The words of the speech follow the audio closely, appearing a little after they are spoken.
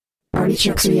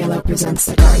Artichokes Are Yellow presents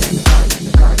The Garden.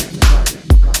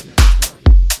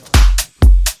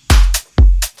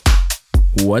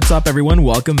 What's up, everyone?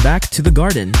 Welcome back to The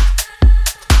Garden.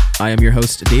 I am your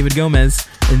host, David Gomez,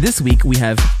 and this week we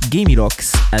have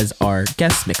Gameirox as our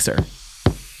guest mixer.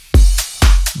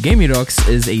 Gameirox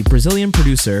is a Brazilian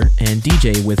producer and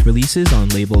DJ with releases on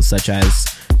labels such as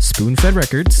Spoon-Fed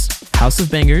Records, House of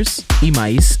Bangers,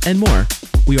 Imais, and more.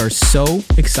 We are so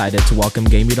excited to welcome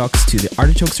Gameirox to the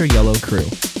Artichokes Are Yellow crew.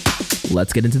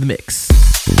 Let's get into the mix.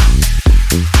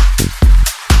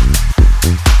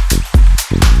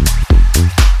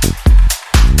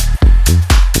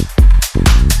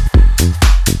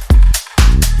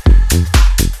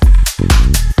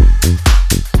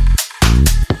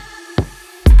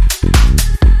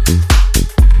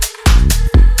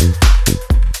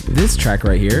 This track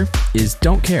right here is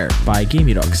Don't Care by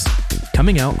Gameirox,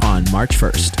 coming out on March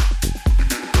 1st.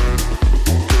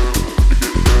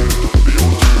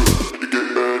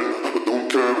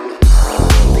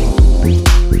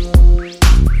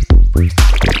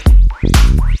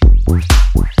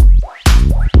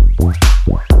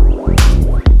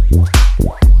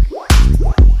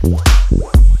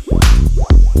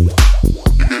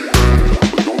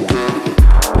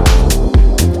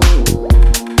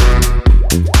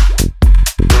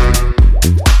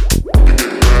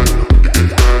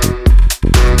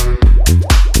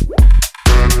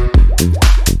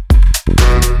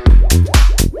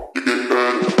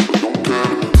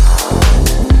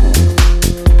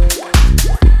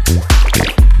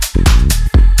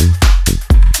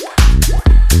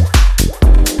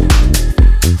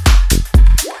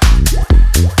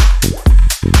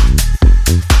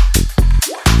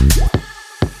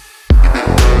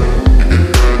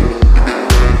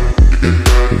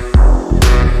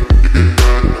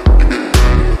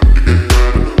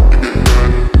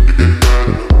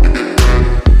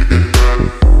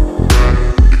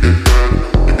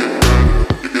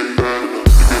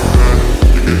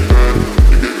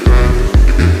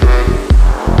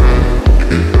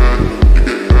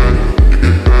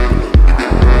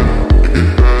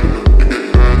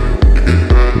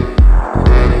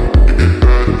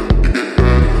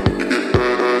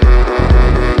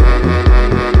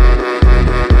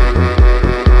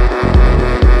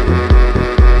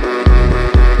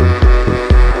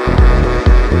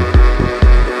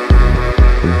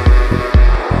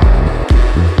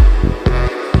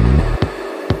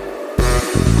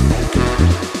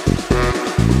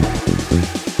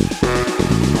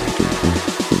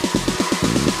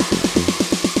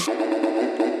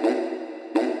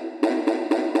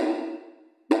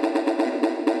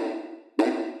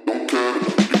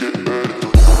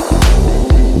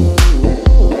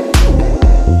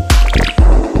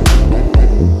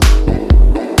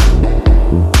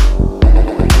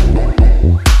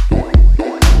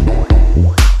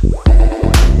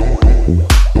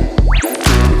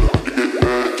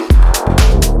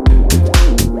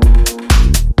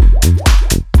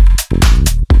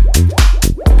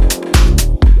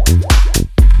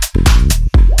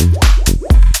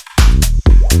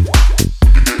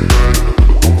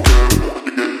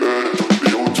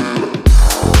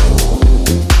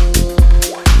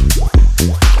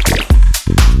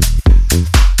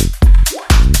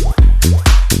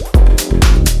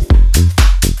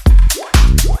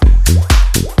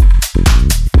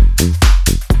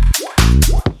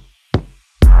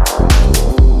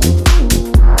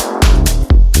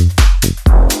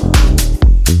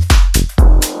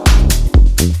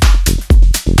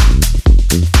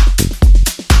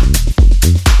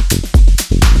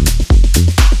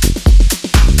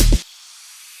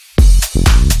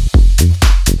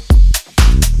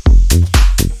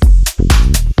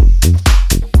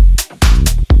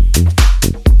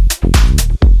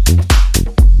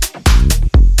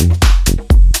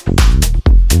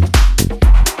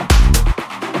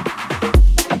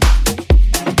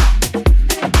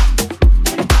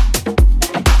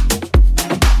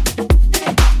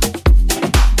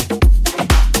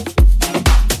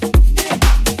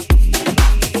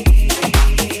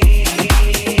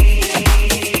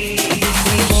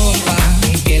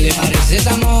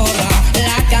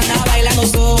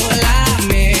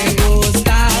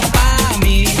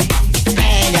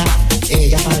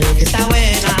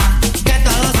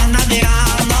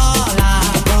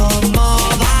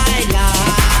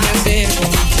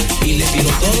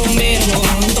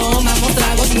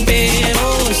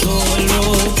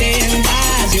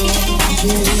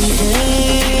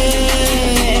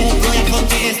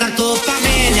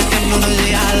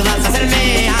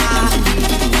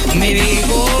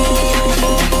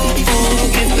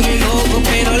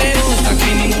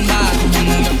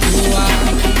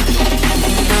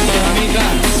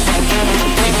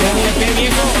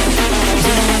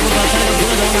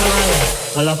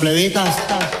 A las plebitas.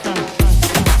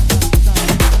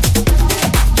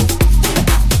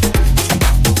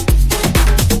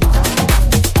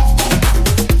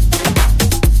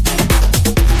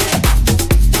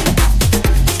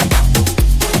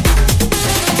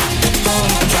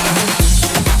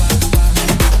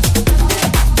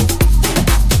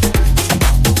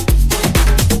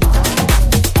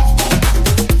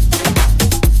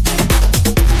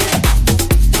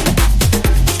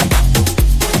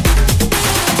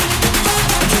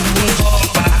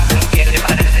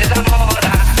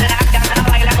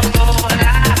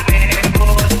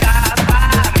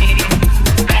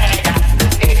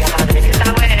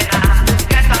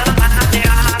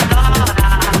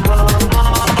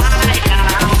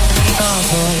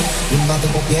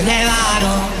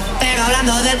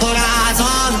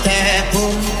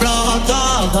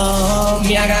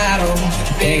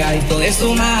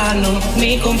 Su mano,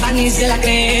 mi compañía se la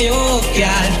creyó que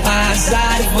al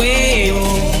pasar fuego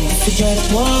su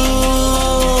cuerpo,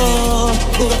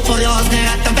 por Dios,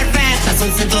 era tan perfecta,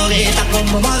 soy cinturita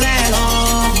como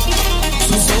modelo.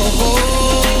 Sus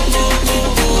ojos,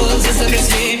 desde el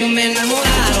principio me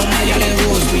enamoraron, a ella le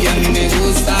gusto y a mí me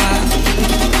gusta.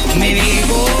 Me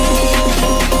dijo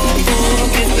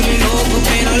que estoy muy loco,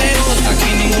 pero le gusta que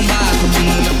ningún vato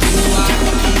como me actúa.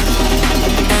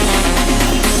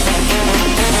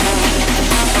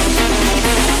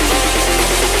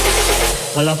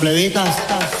 A las plebitas.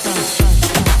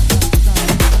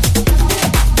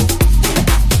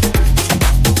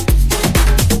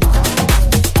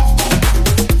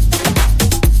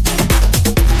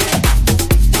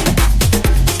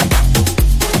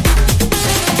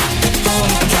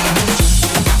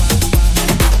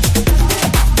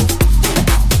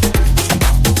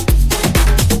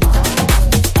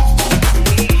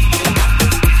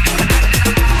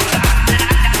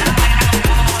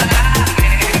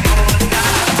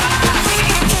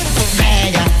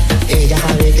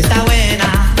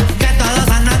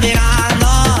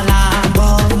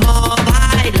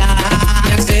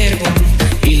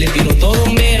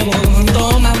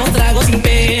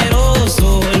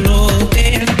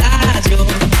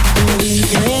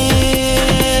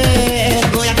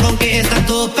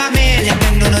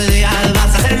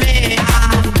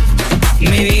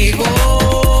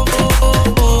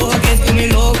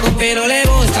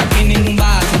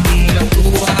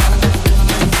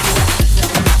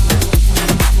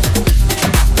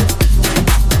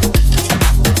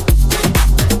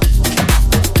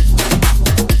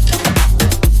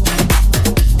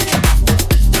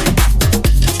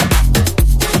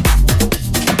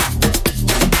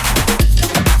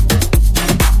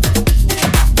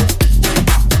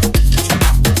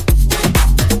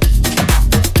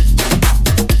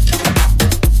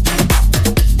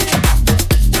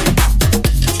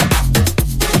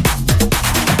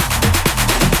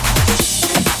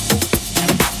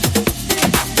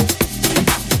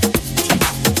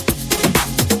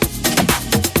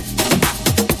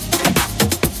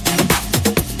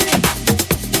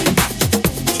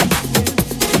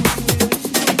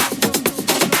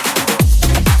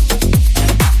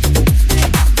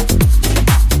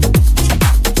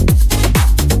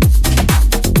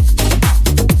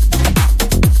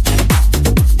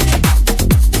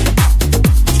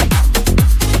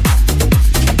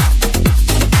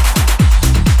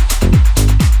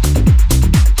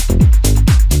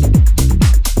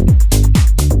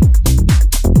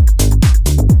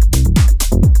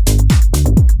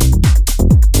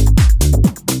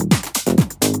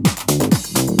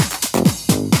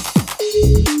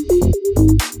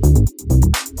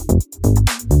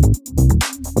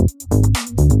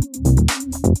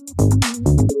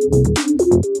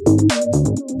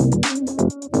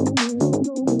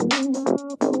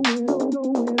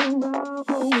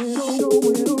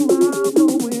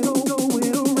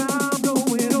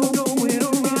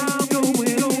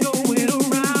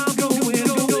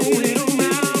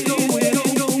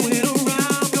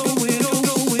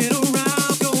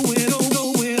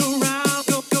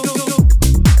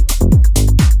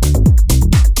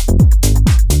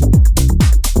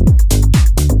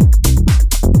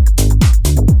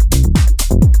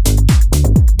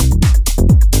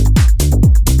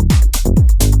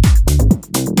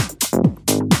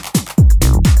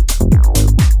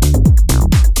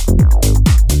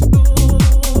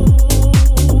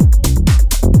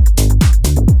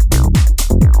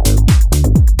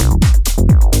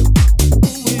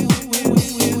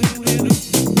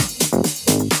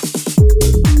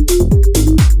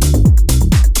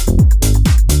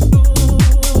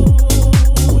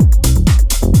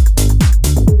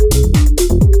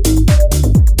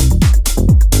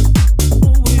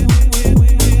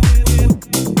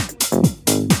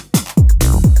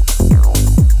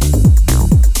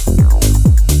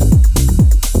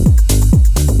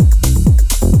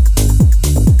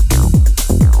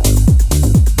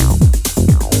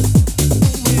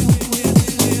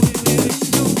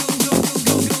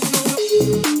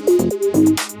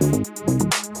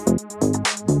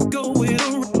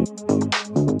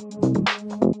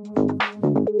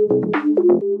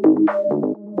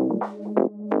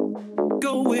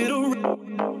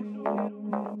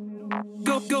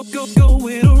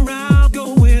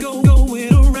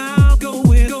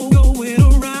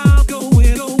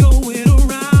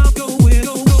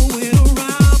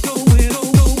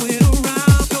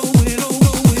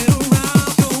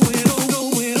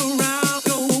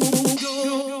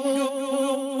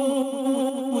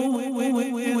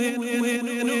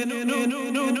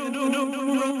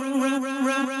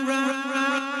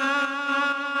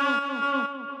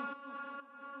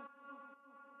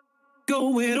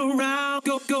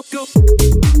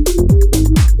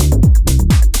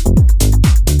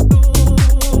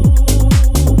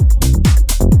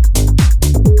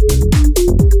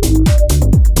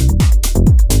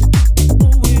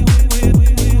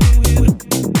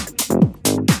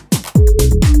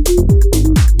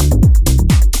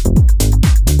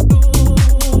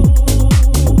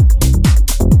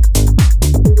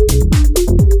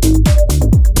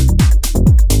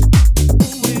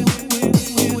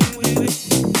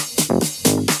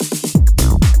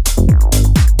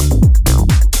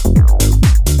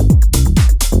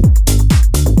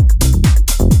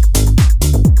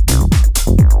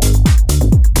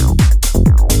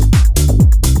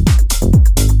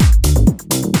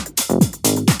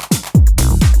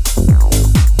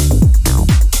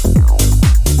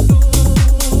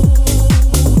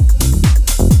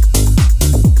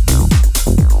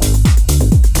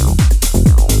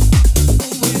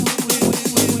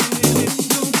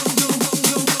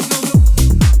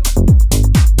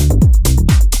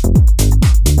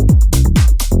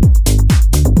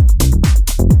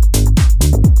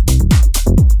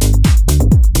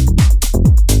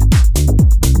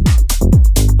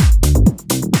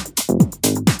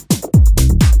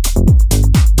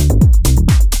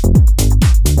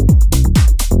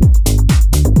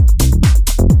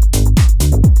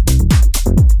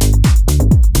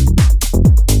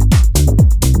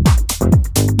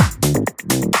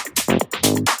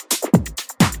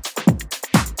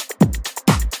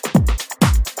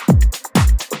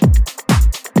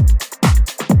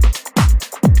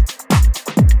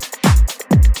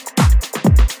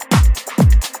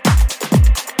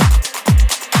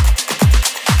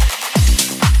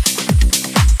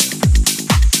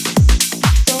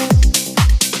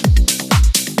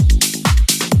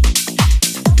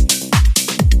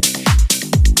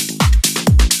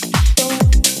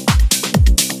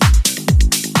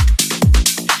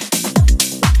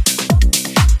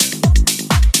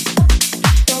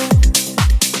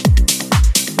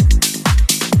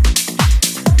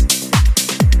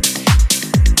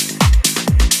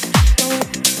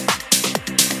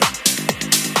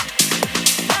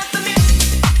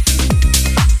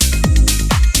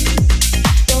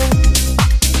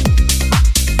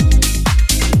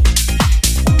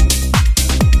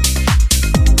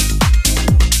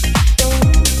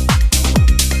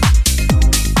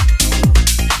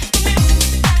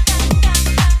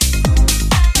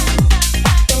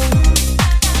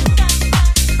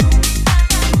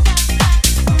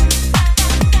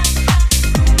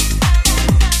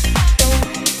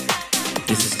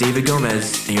 David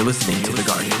Gomez, and you're listening to The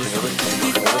Guardian.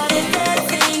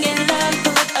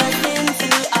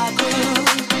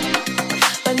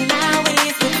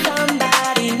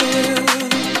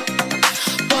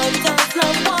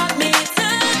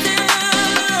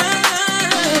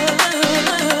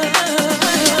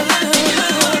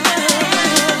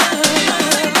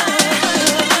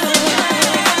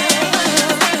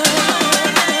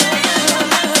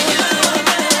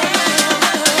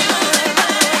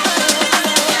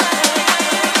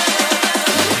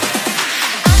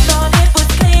 Thought it would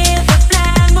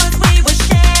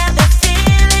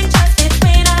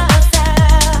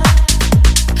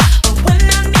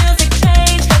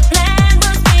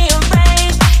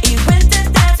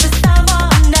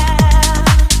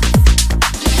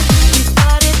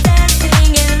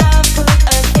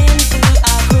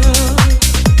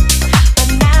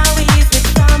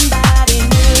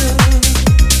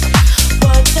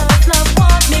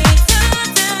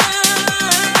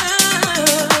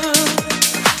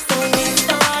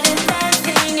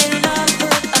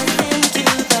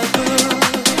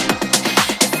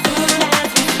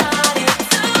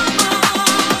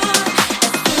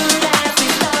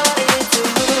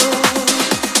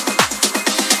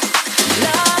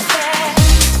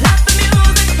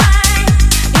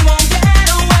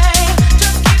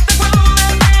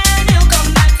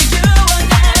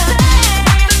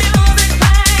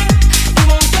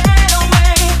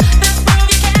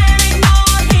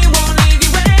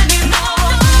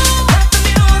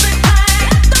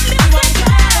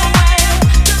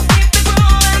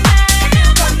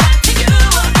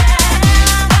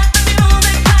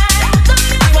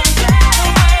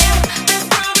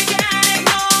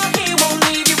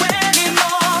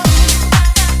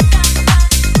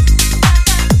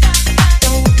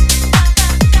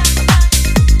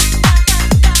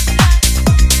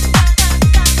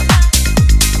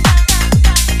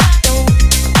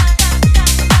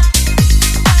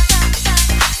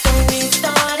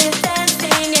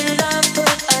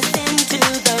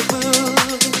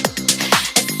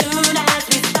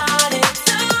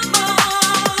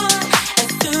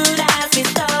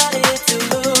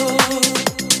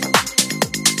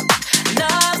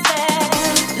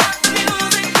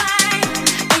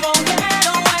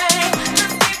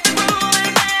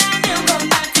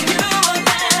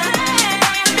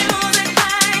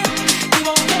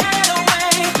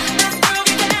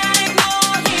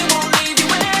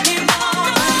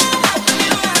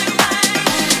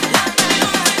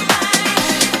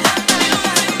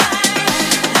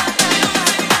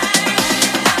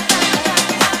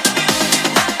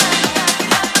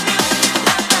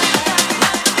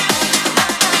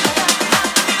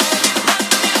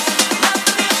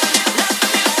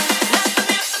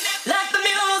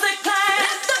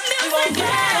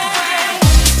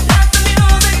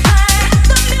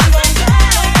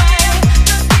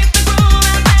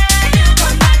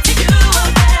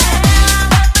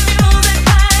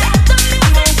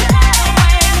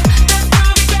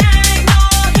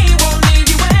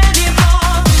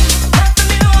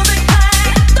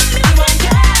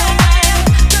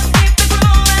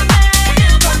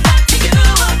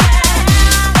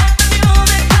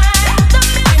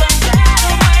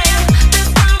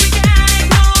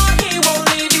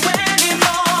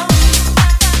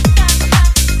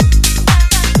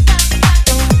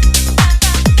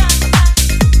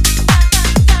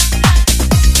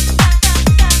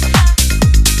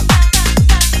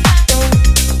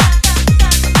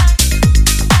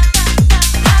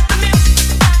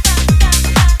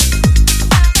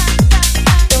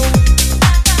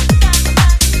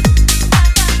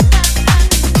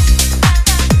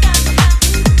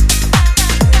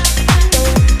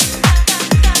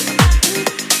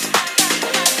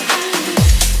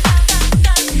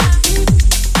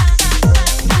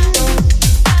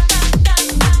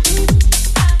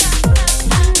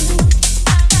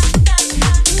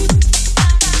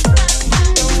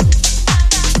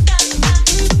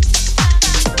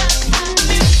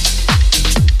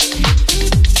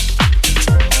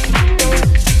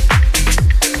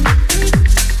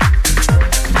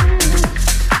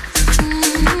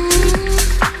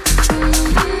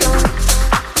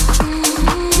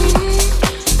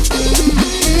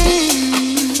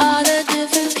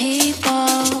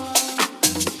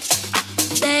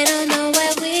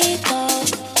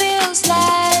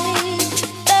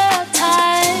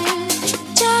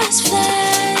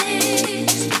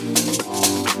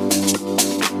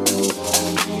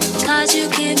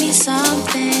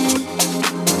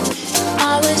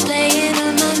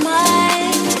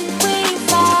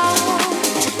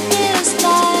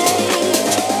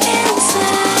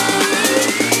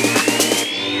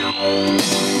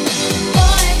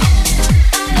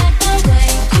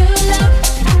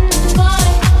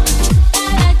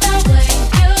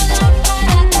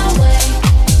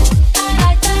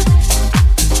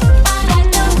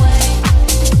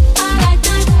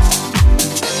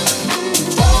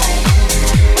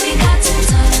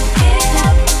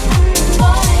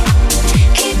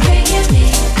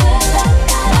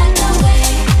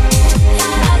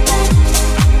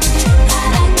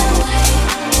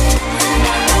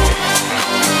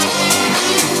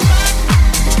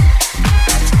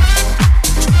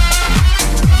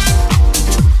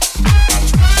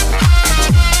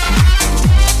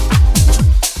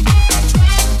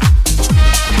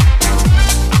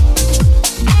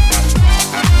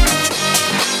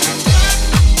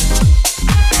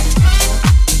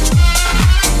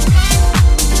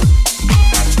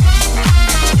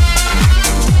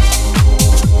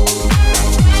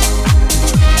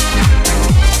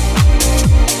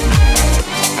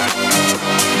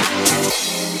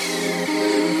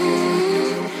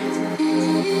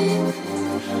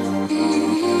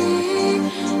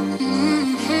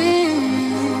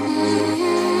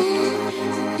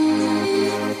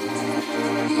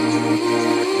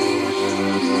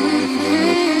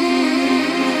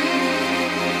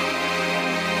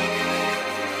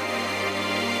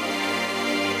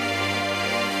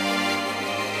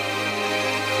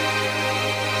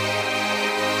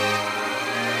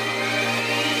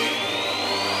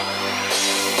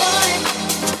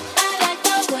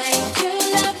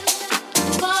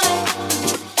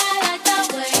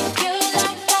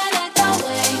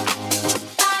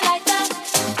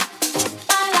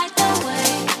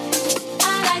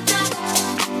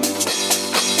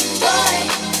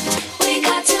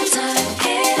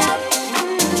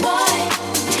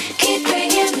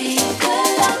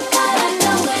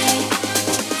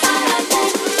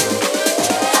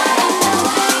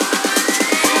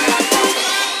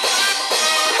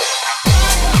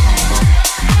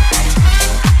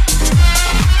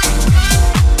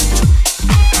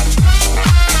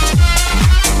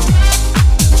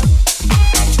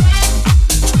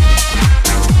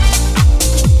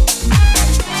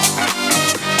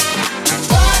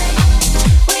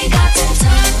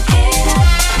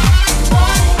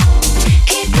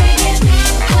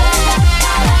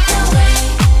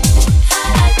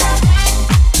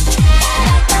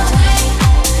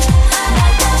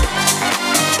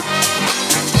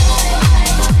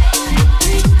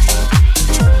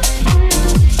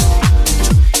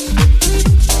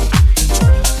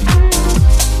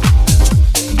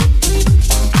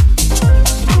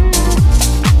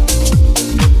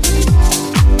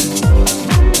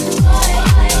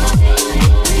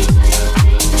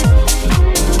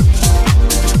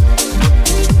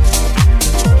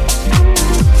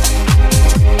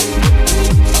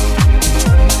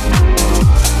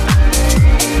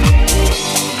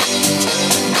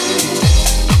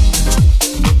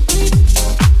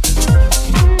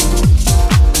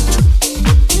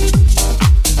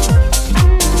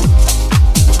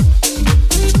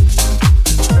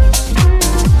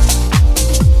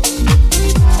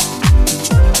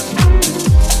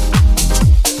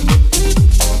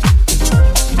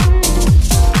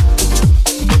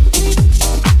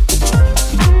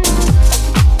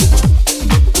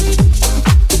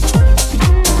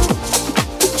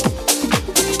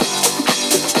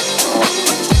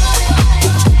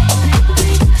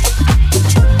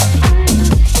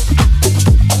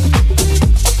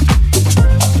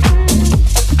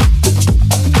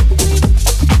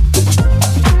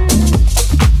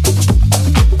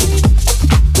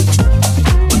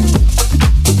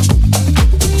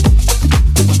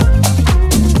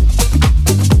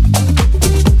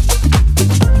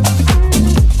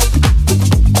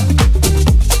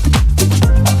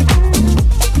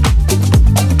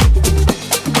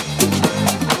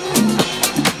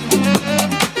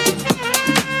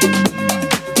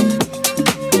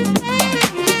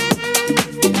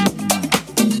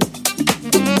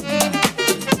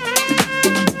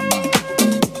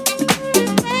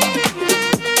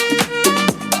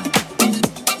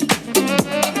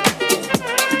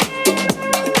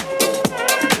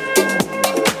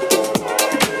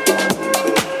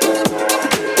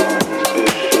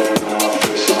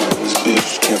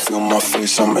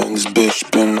face, I'm in this bitch.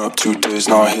 Been up 2 days,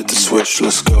 now I hit the switch,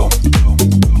 let's go.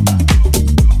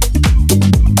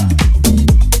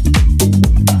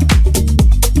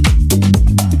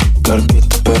 Gotta get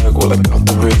the bag while I got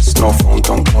the wrist. No phone,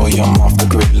 don't call, yeah, I'm off the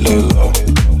grid, lay low.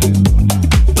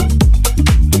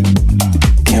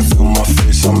 Can't feel my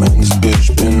face, I'm in this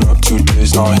bitch. Been up 2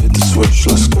 days, now I hit the switch,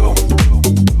 let's go.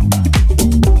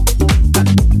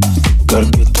 Gotta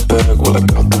get the bag while I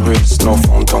got the wrist. No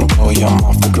phone, don't call, yeah, I'm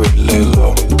off the grid, lay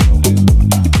low.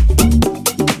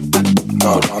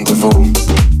 No rendezvous.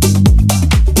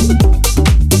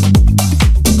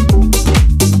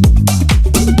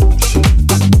 Shit,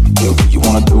 yeah, what you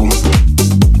wanna do?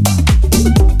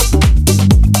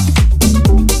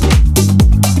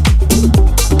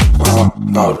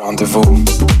 No rendezvous.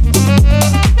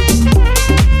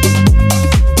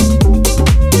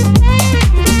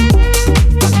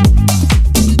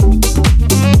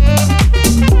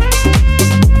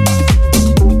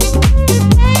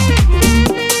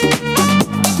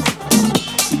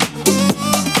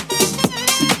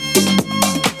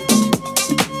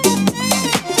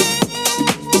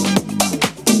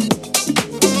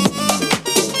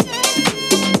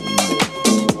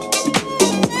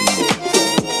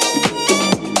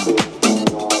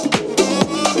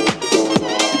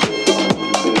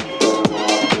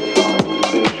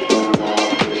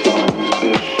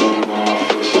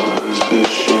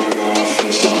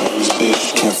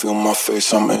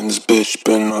 I'm in this bitch,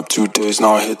 been up 2 days,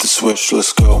 now I hit the switch,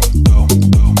 let's go.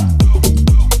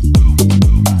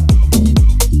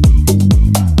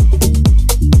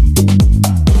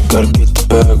 Gotta get the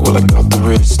bag while I got the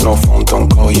wrist. No phone, don't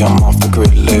call, yeah, I'm off the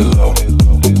grid, lay low.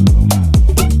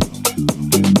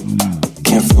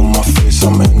 Can't feel my face,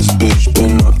 I'm in this bitch,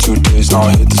 been up 2 days, now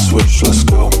I hit the switch, let's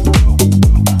go.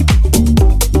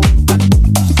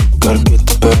 Gotta get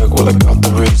the bag while I got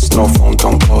the wrist. No phone,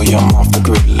 don't call, yeah, I'm off the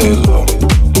grid, lay low.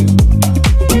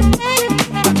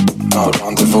 No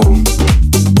rendezvous.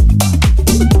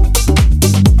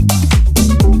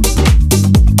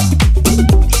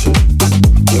 Shit,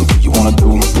 yeah, what you wanna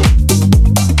do?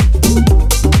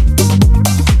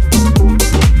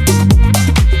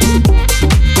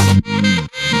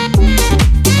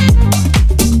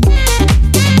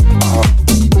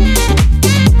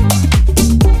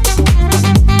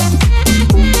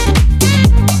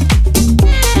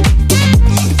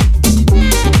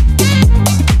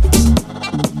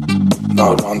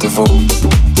 No rendezvous.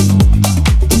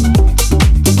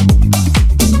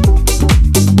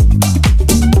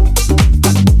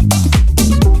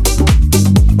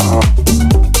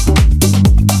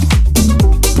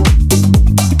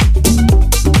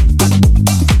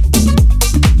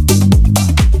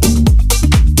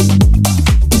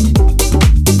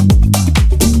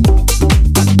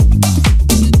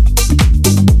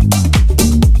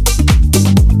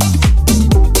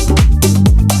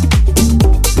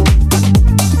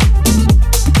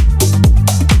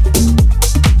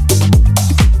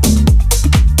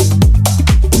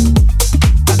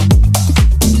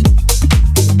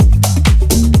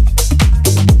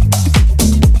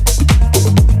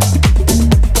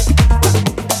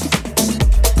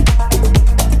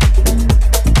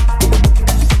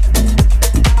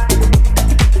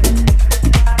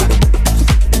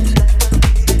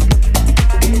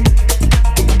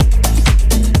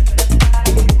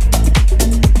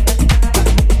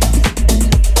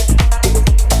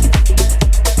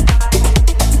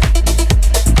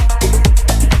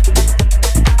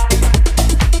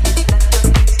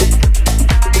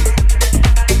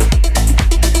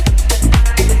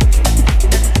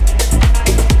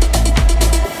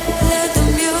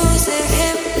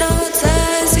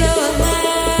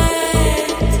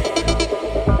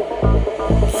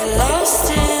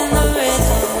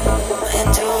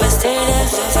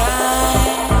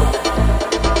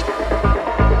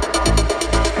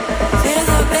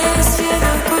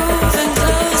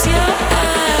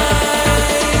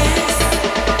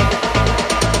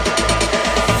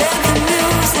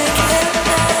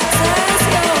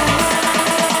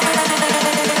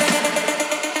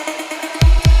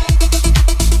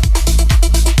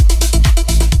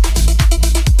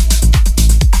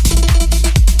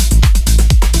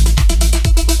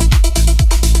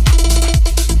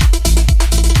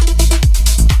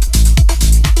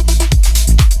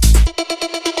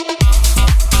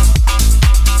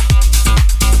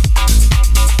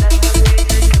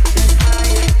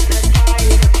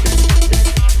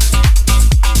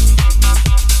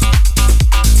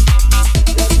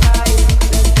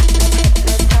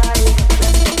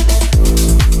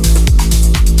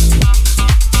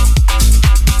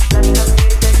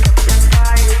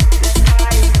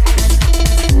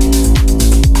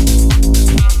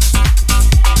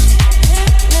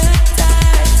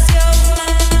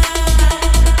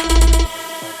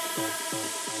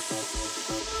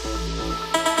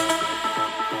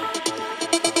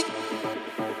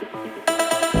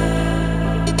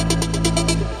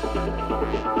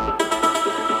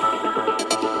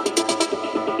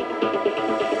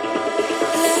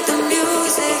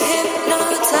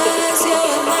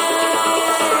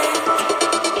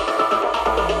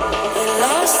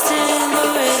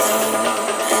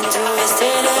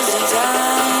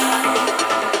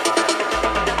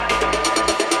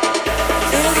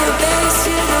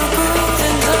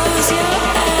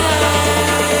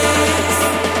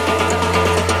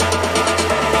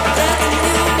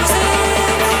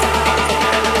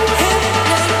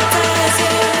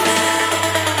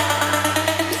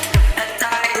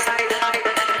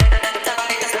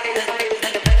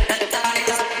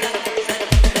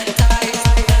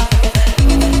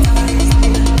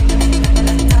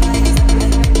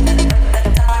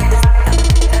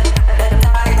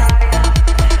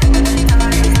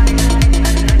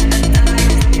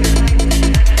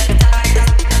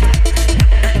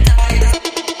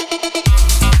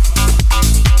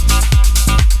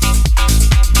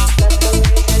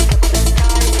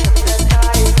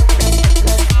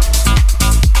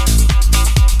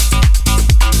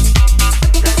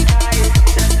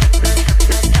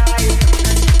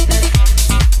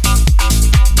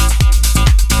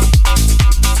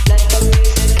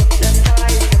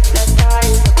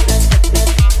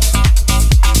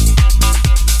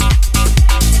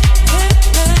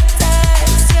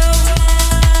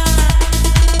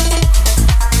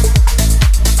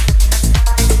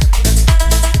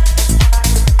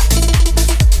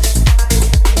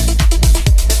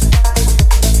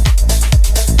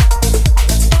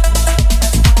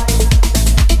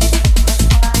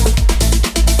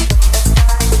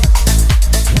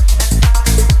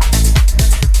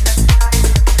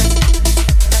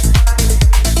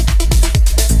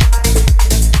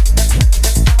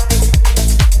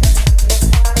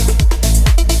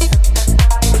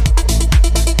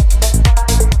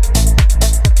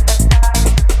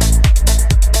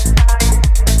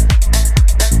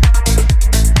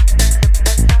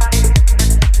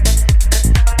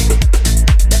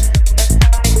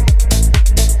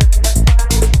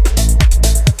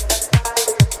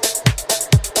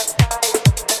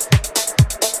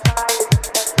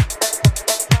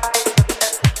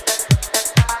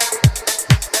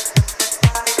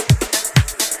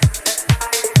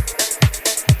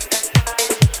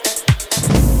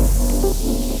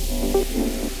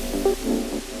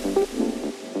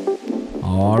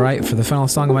 Alright, for the final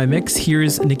song of my mix,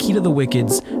 here's Nikita the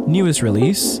Wicked's newest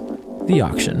release, The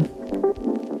Auction.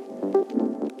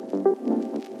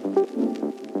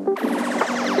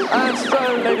 And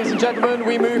so, ladies and gentlemen,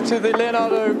 we move to the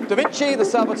Leonardo da Vinci, the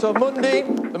Salvator Mundi,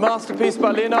 the masterpiece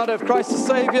by Leonardo of Christ the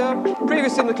Saviour,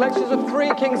 previously in the collections of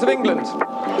 3 Kings of England.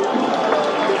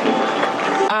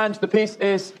 And the piece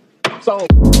is sold.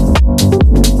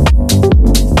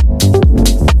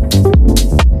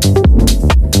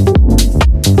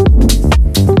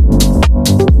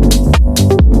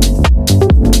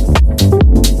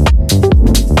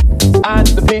 And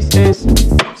the piece is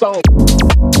sold.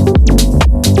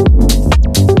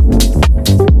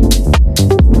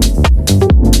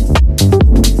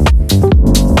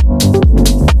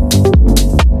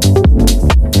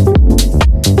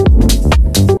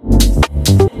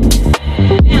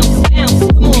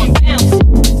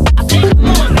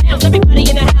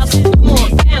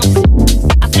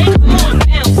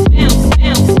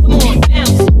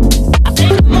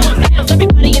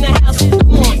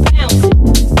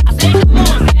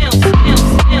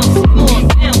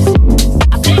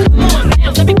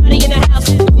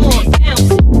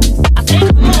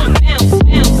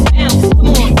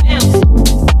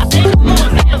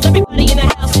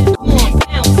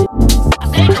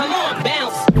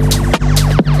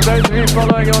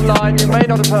 Online, you may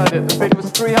not have heard it. The bid was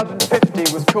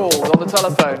 350, was called on the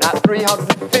telephone at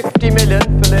 350 million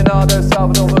for Leonardo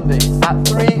Salvator Mundi. At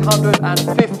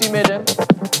 350 million.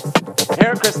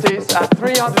 Here at Christie's at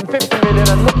 350 million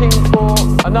and looking for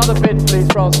another bid, please,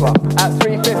 Francois, at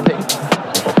 350.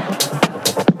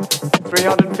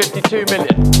 352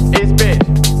 million is bid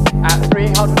at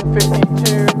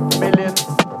 $352 million.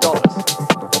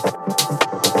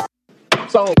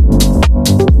 Sold.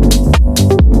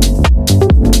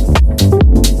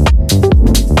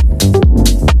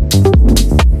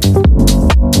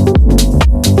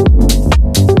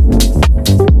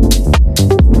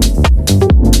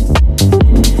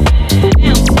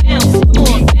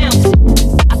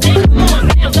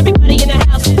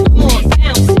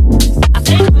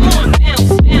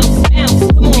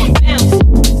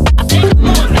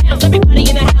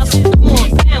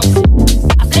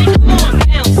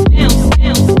 Bounce.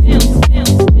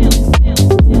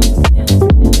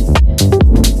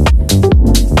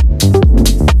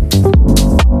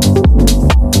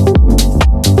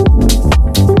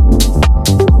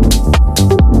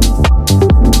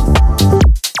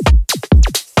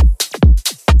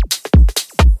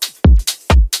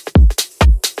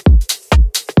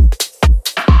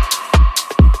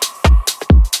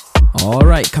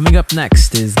 Alright, coming up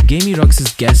next is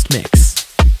Gameirox's guest mix.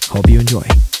 Hope you enjoy.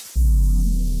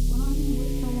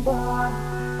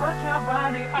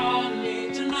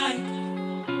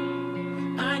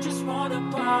 I just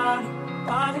wanna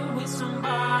party with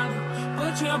somebody.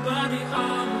 Put your body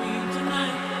on me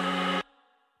tonight.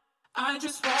 I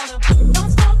just wanna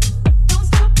don't stop,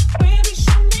 baby,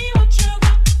 show me what you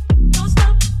got. Don't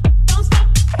stop,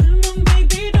 come on,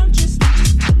 baby, don't you stop.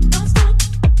 Don't stop,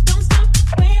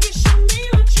 baby, show me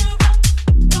what you got.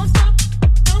 Don't stop,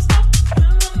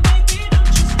 come on, baby,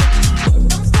 don't you stop.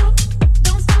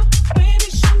 Don't stop, baby,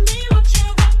 show me what you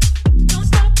got. Don't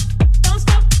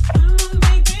stop, come on,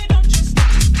 baby, don't you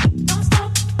stop. Don't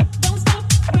stop,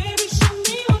 baby, show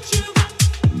me what you got.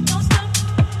 Don't stop.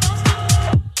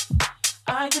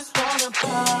 I just wanna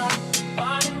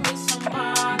party with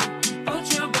somebody. Put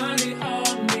your body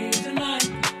on me tonight.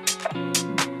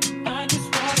 I just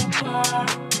wanna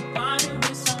party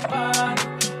with somebody.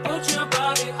 Put your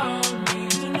body on me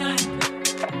tonight.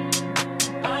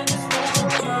 I just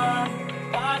wanna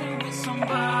party with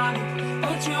somebody.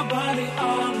 Put your body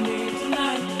on me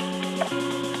tonight.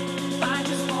 I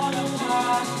just wanna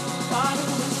party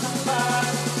with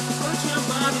somebody. Put your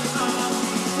body on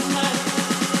me tonight.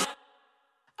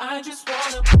 I just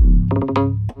wanna.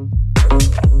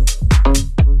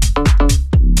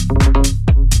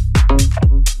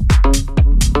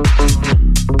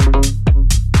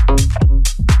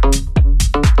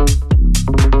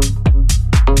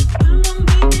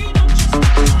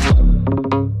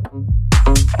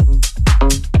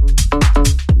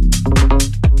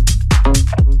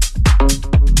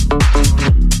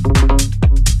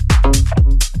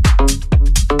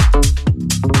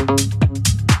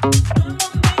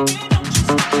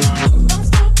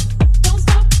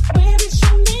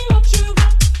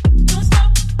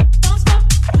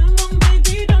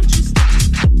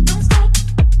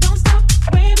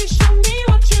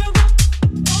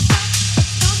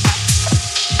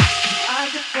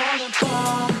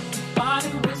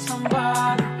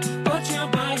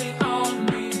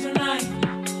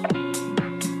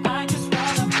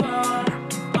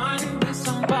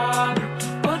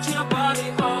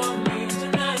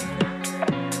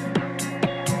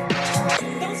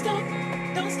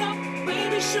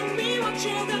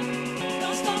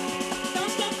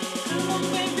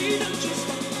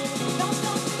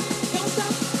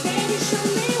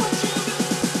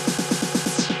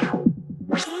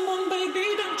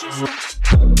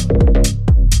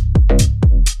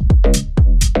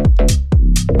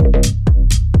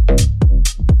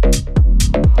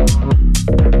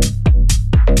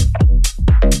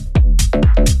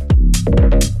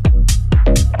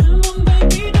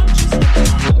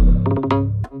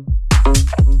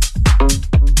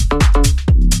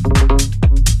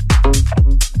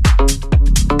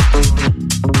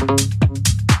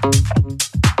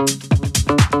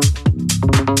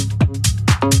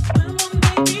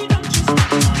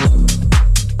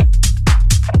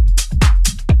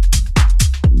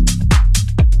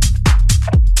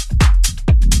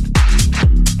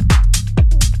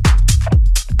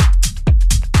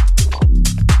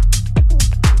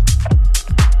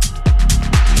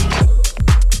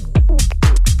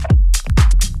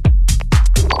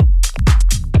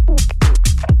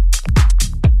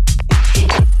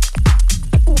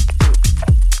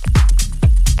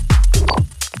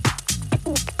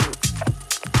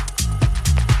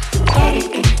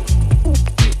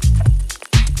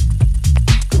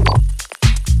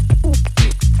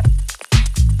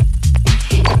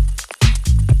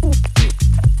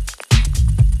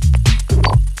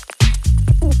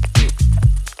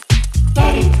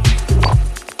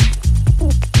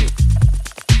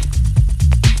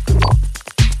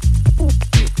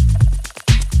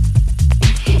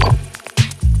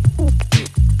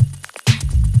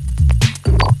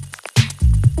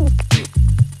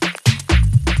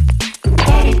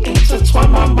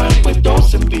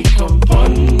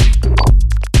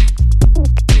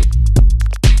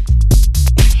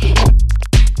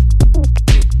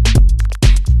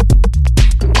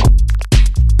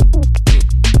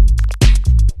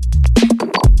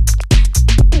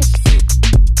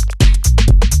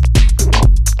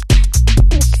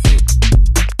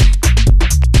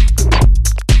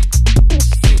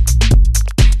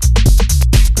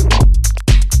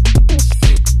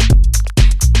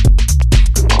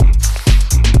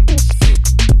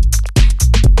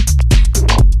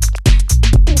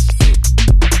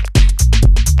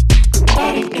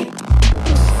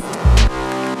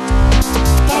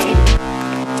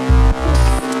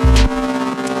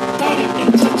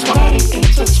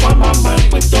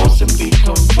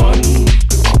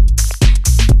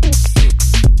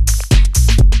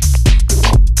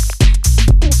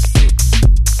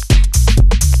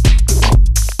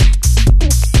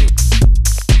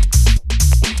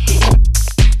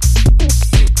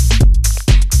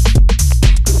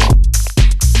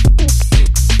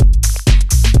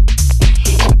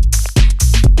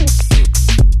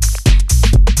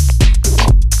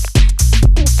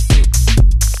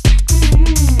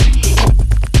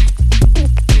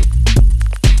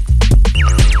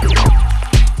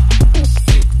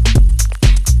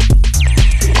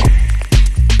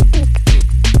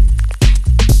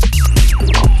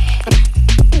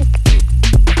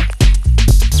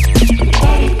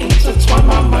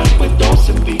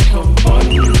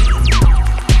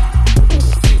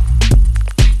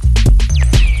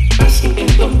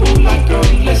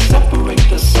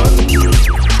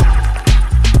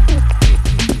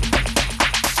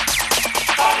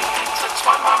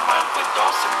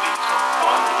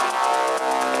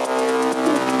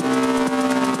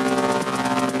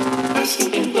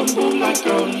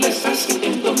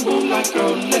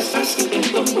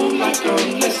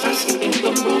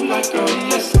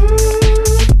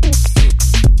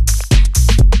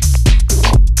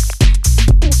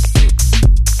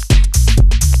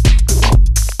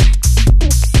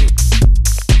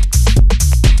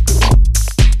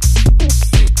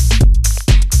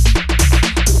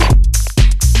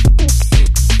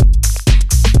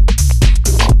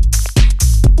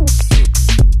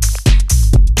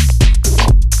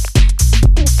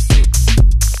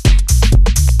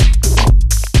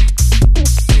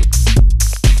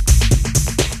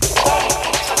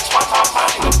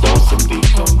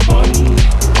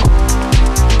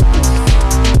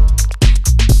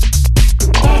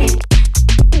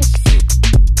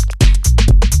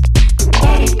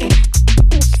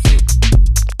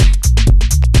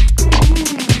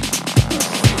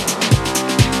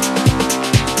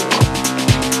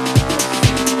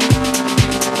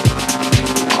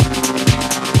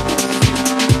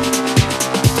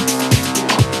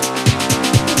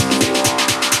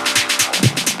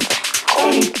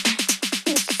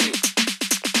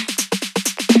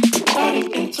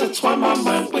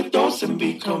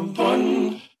 come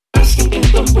one. Basking in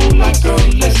the moonlight, girl,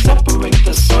 let's separate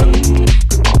the sun.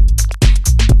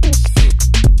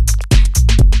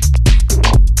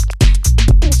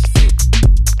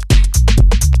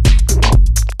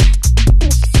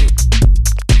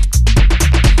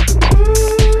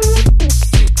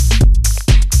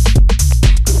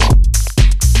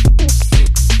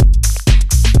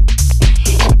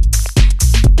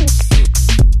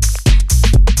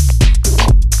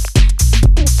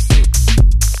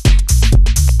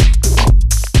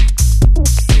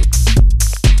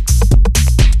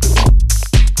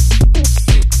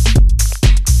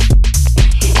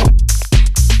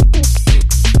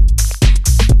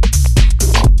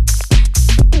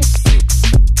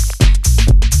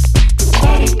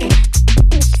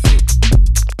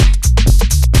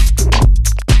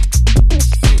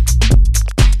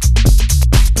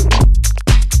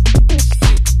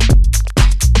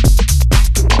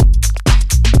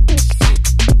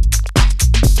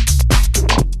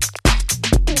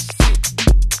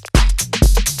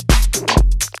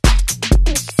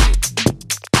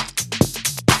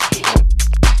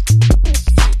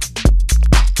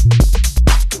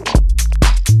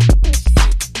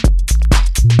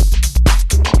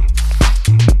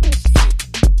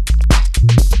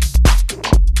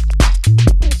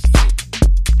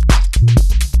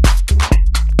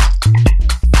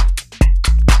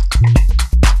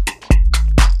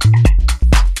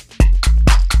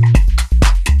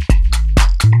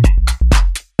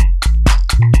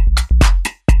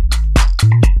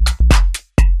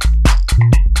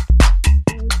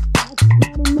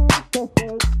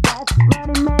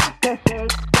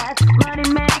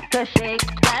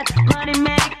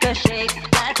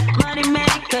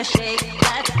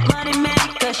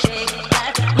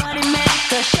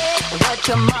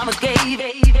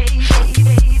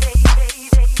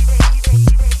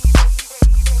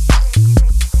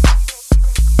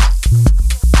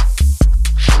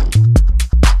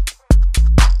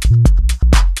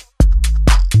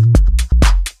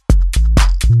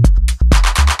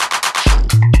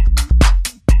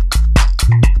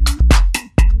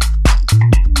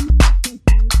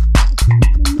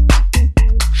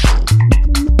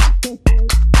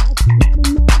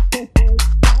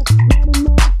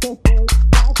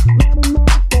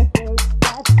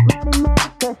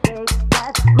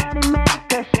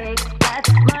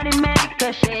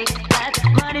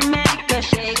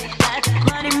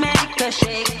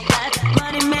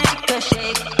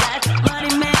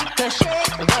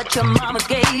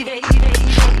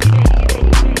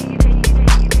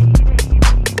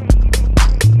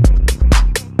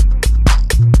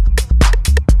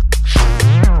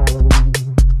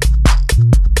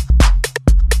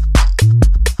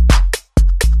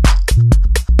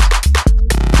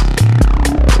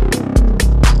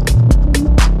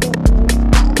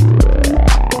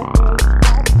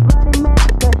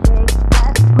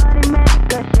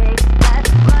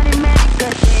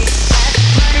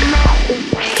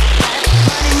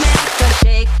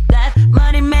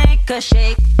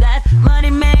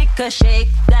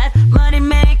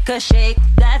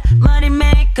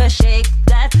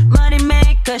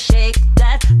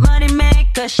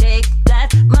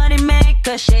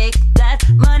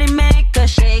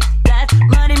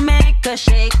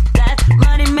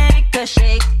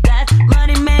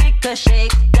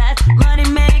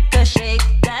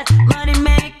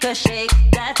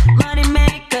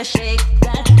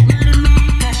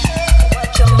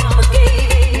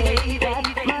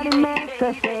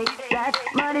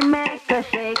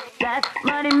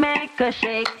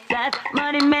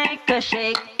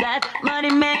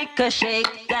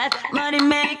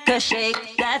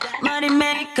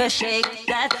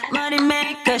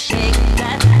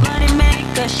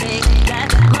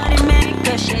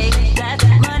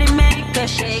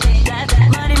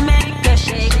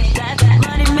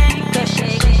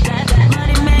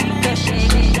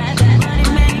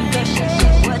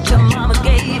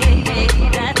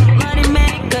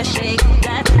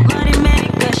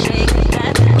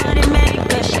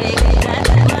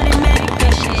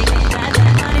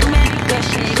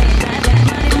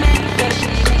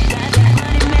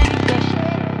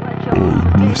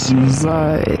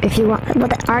 If you want, but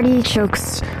the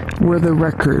artichokes were the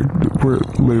record, were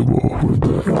label, where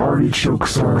the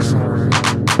artichokes are.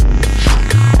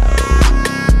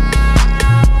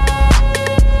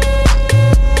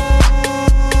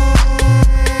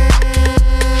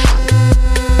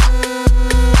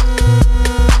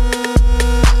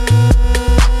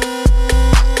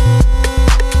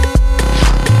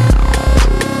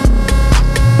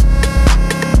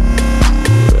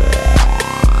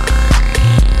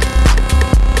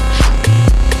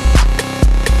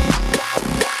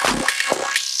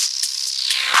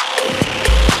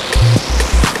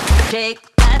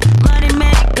 money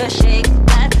maker, shake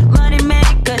that money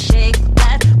maker, shake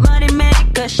that money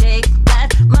maker, shake that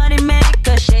money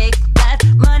maker, shake that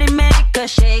money maker,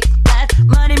 shake that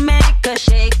money maker,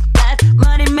 shake that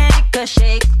money maker,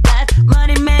 shake that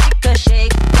money maker,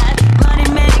 shake that money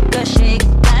maker, shake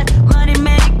that money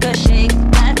maker, shake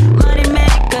that money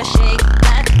maker, shake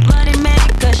that money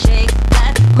maker, shake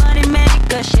that money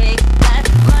maker, shake that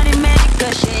money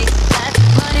maker, shake that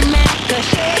money maker,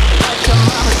 shake what your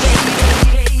mama gave you.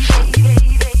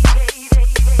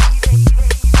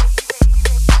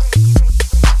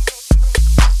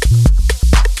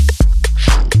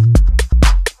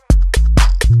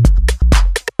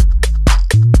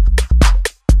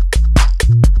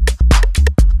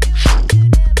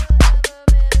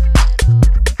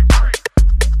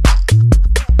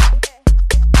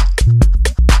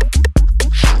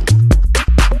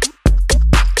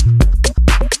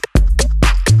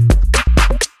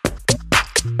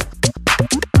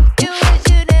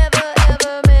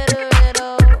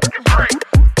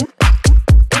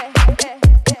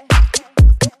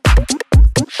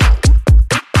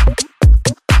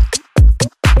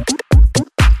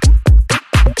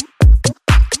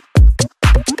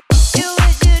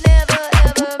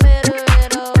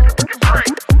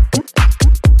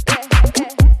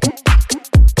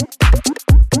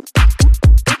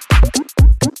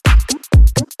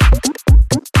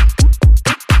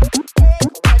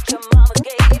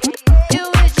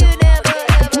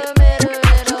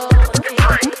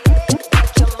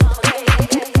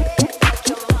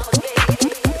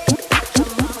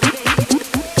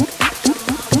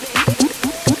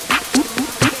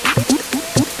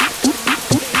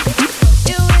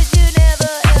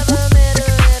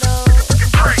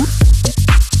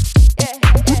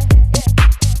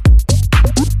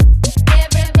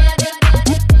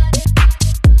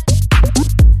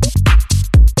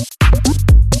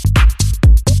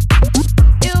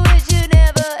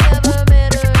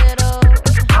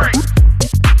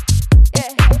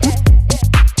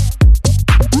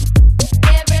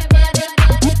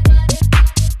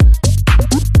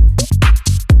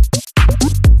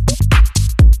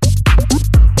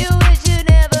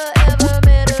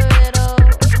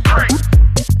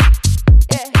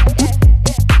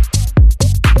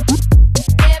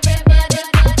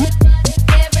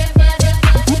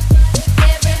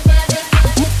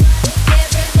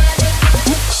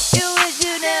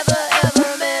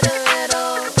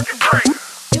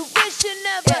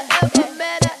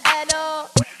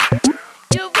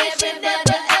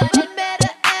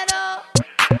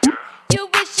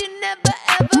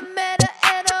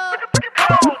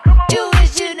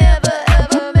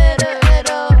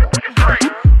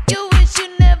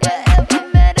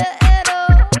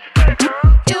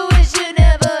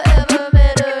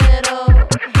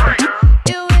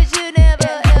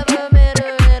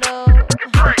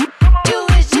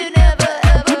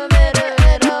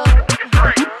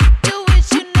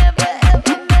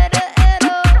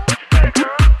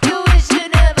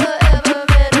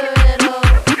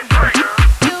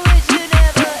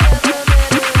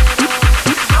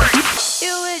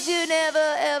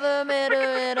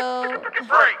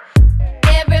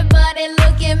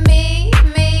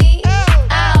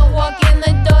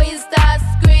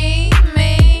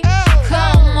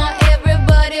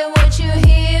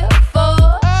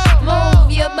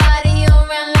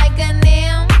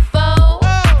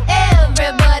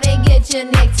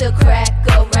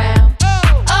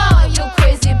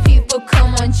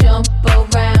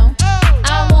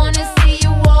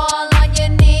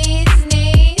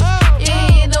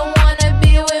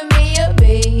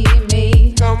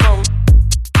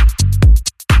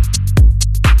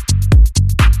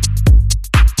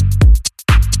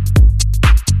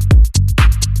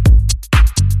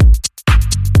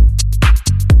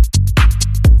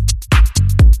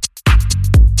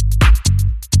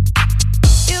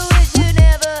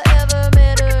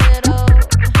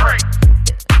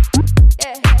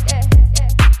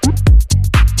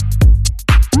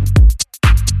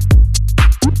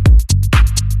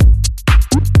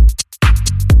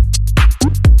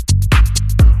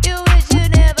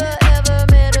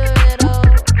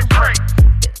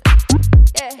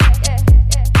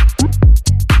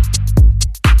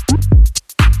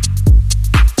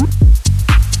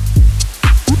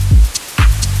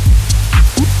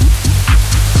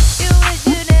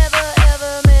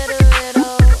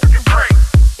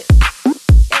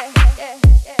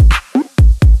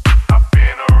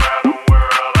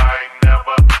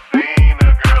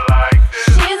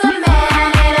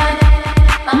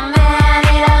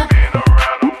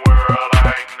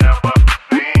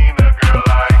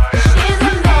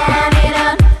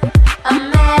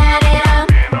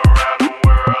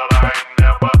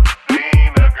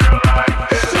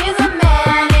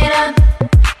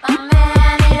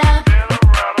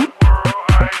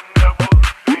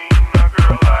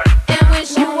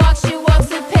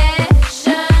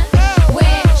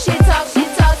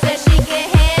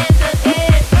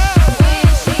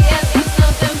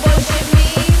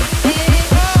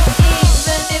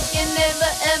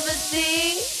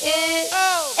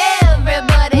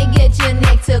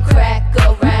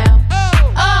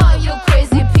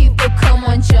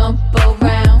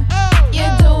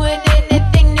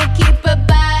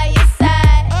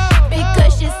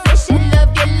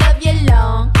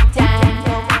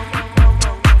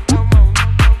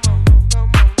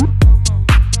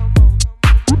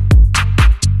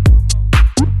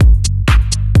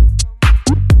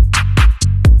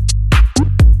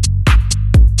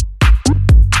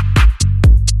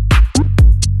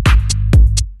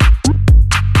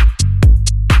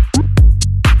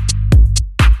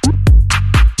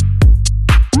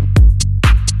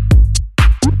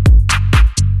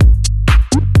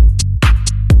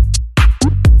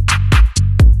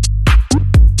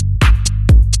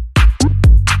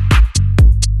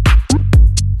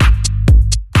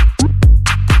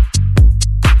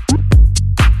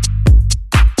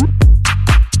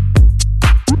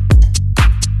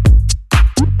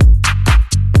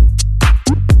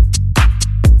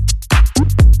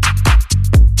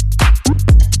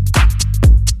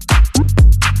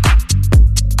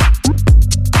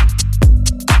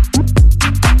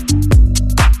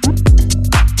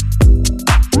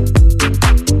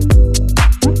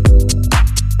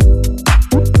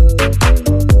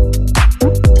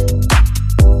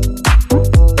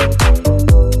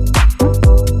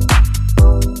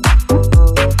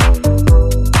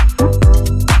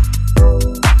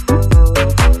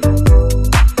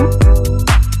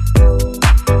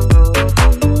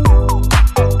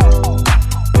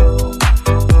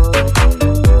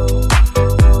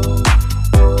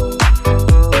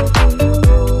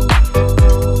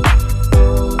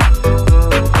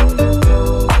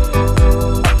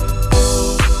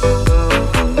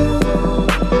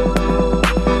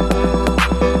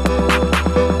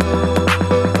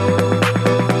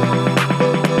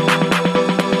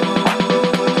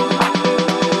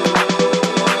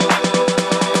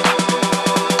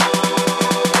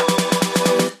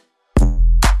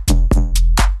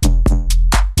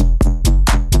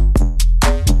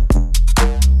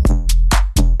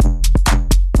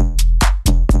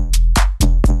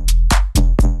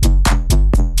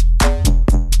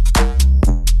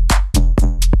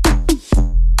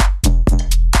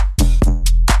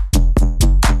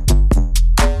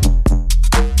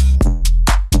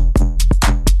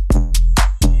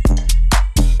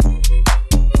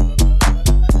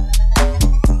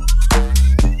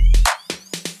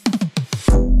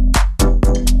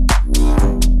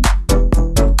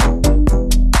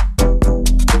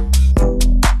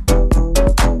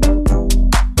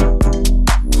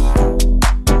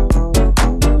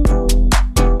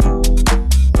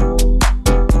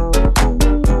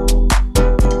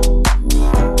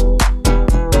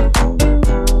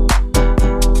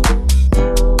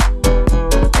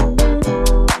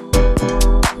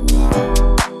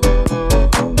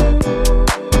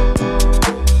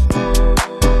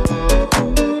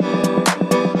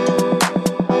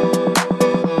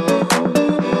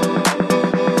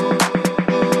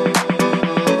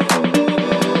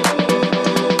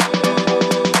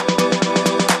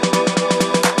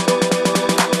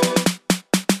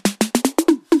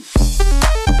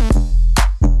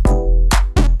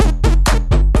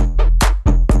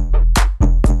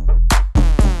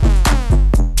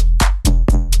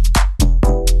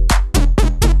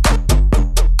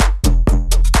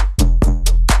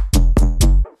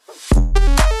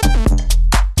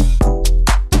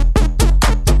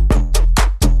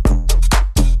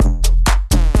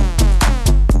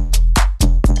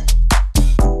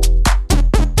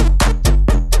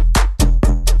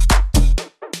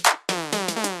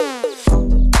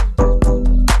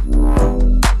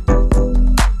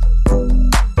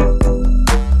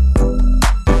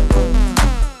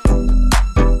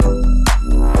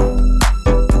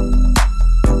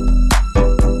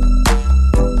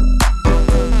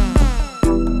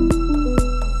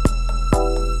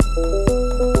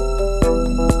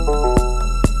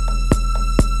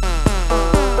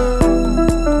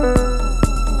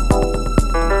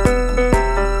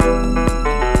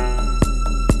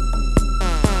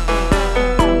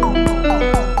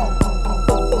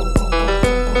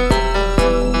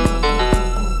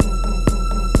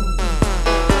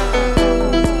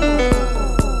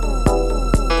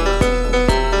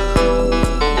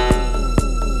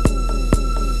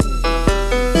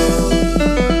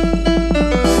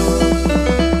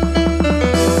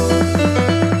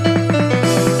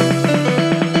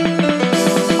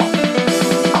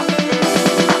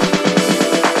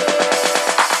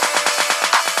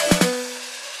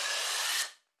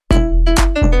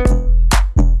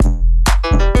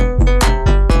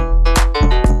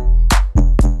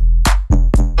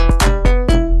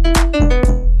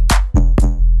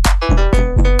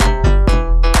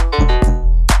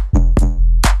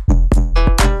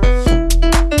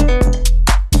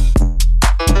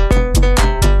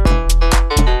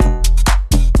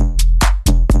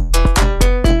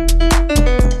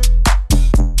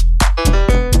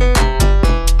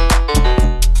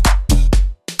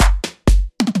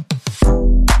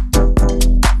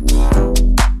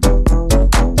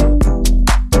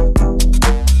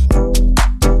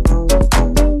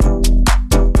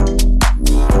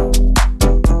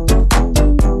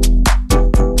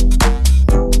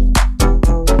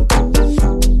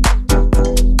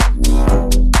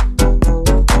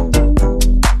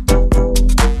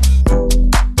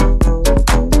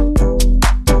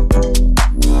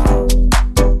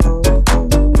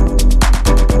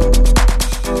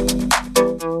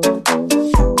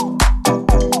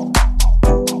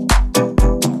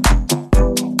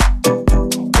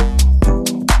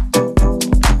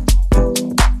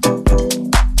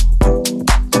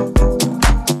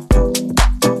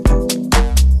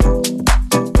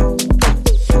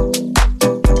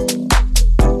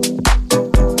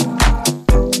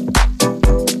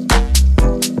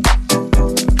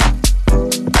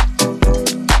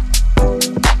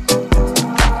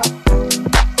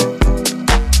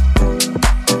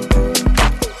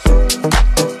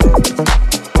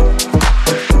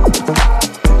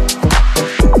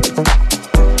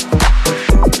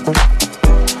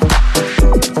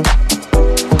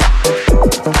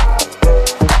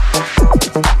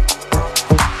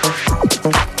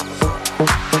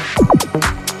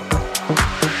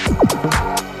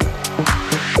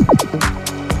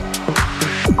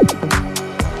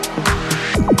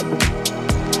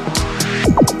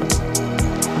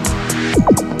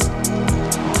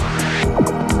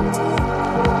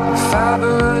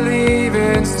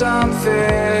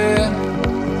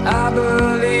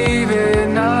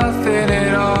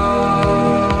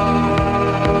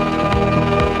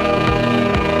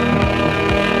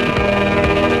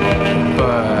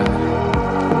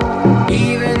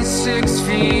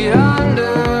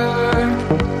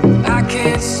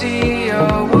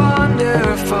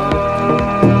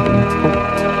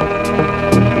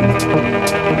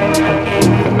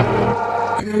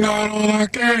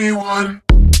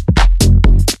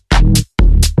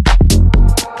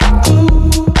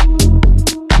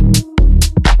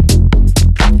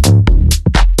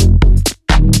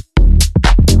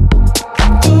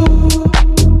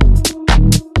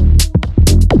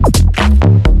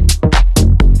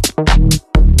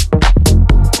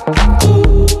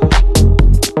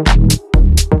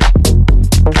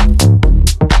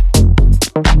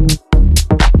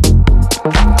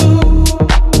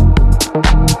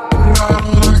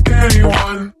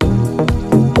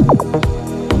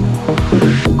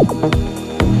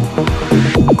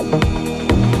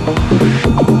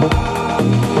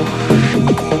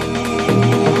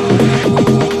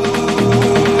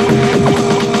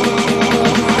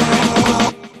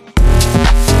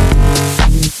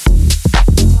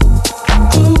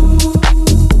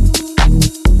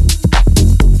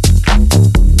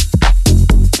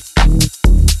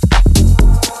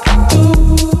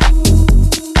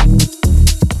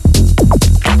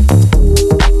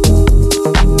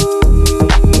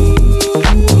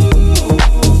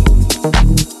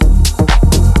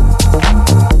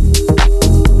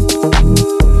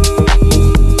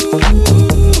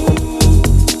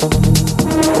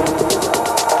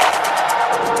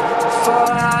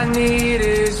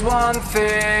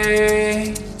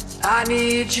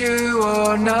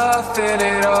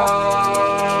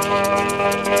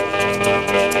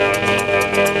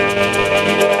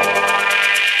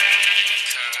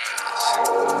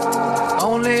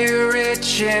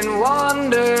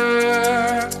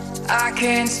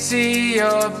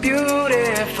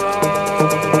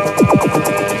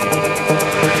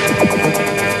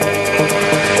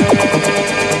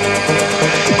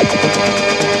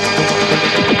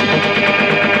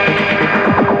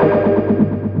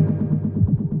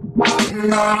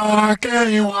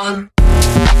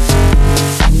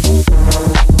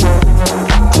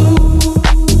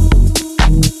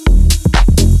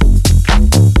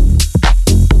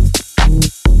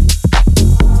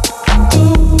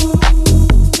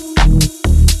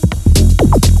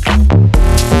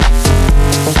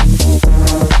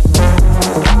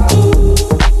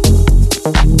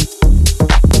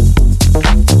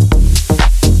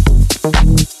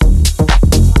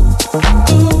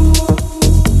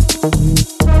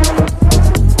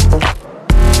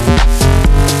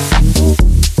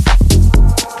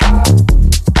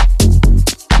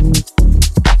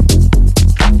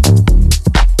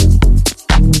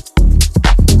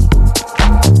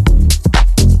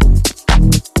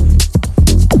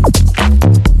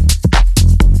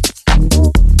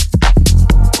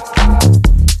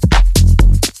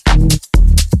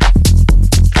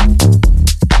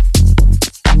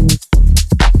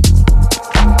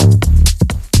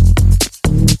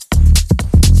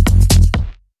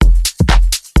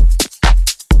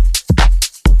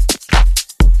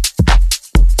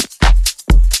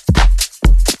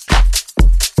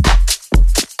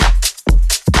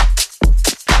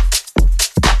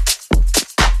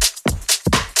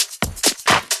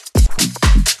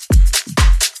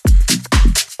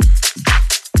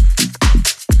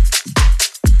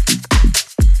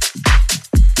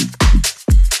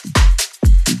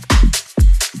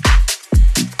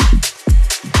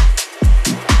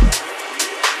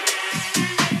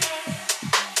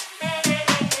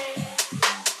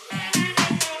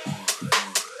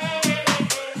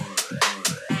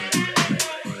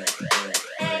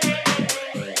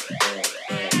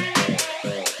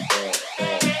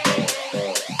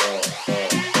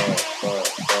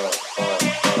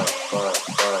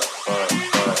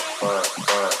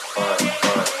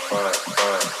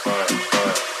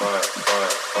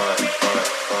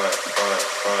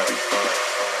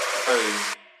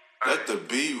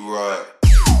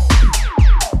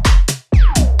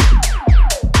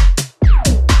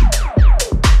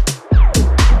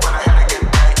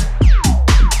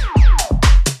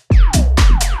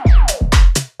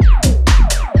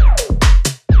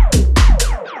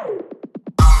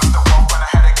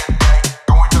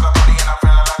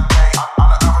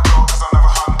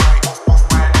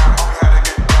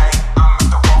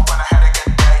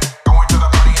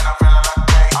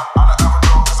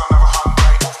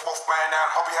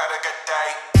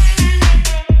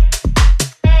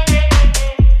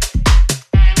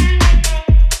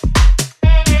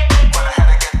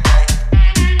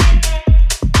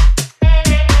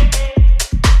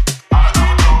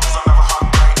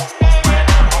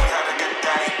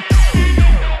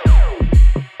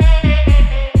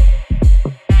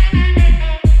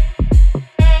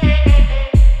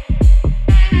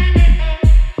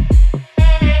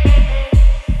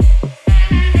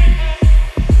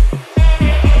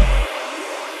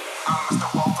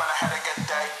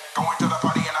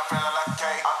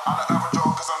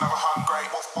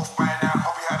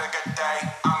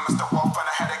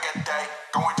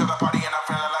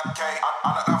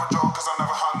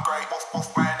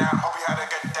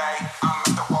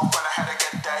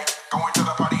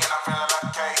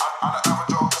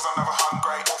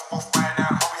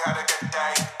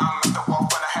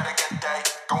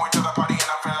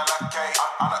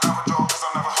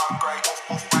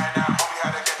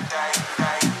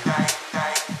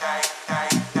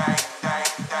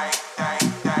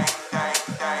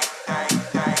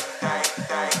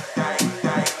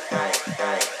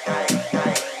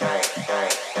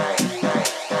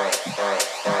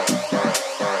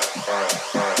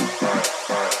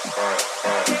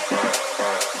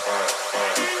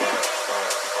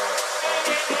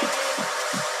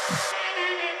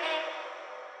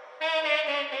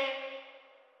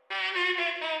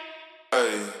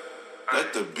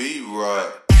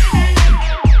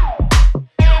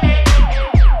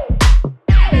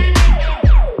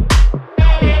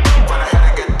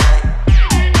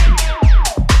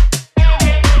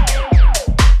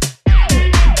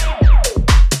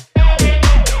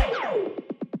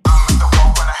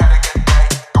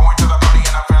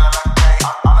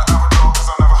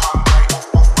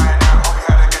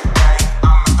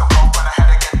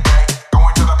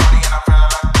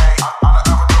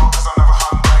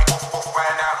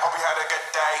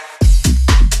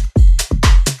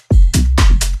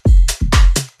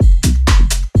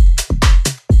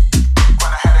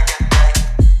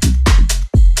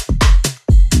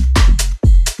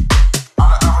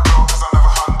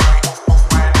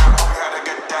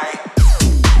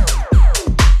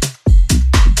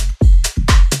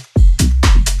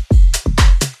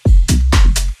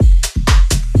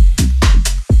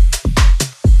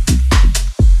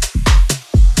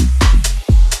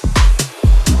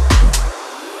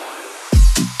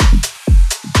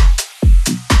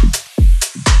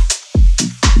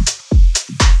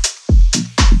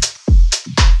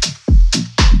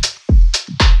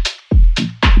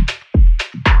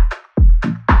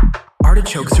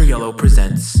 Artichokes Are Yellow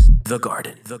presents The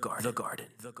Garden. The Garden. The Garden.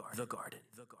 The Garden. The Garden.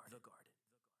 The Garden. The Garden.